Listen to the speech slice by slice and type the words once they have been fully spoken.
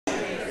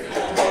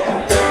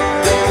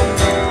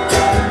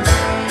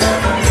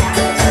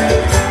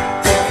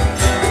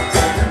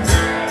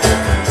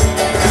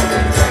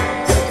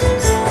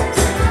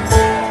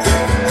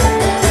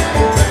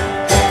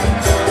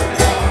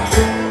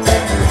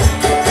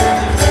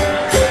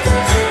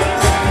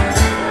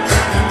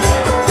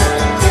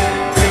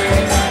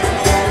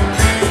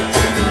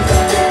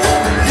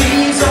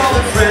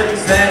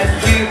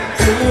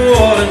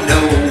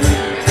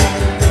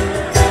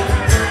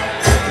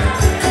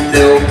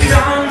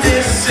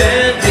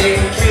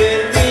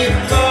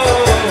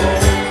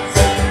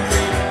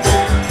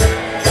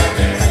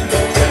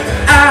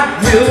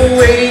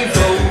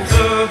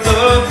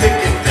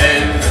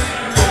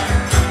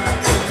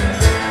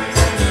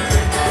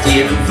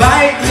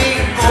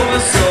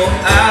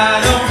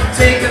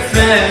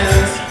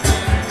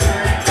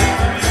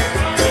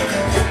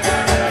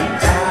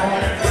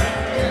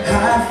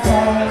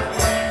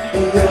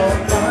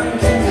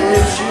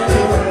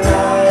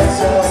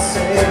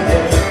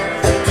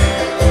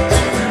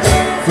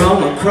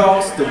from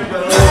across the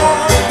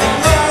road.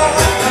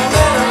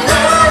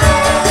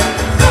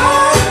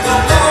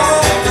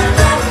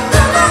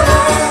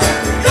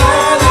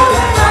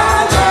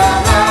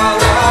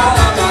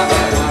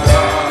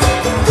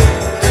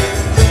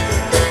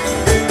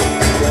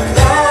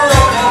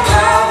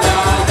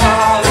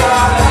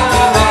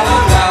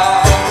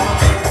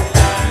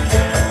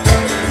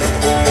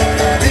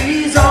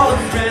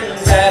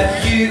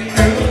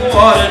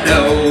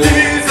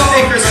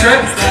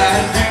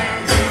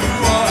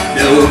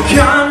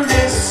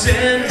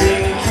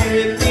 Condescending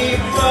kidney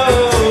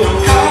blow.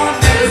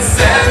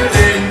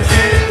 Condescending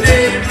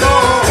kidney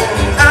blow.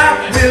 I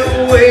will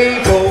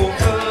wave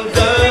over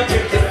the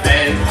picket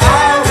fence.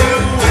 I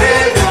will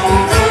wave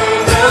over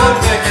the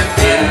picket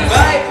fence.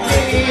 Invite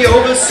me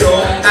over so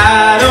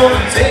I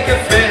don't take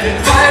offense.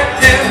 Invite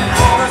him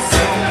over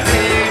so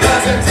he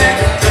doesn't take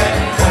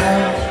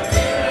offense.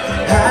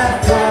 I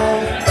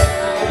thought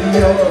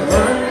your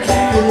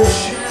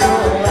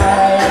unconditional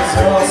eyes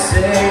all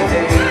say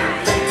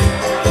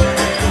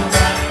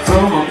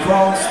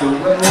across the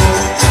road.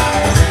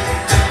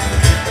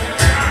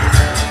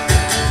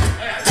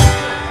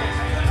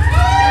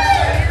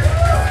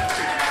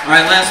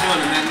 Alright, last one,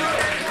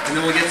 and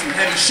then we'll get some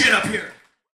heavy shit up here.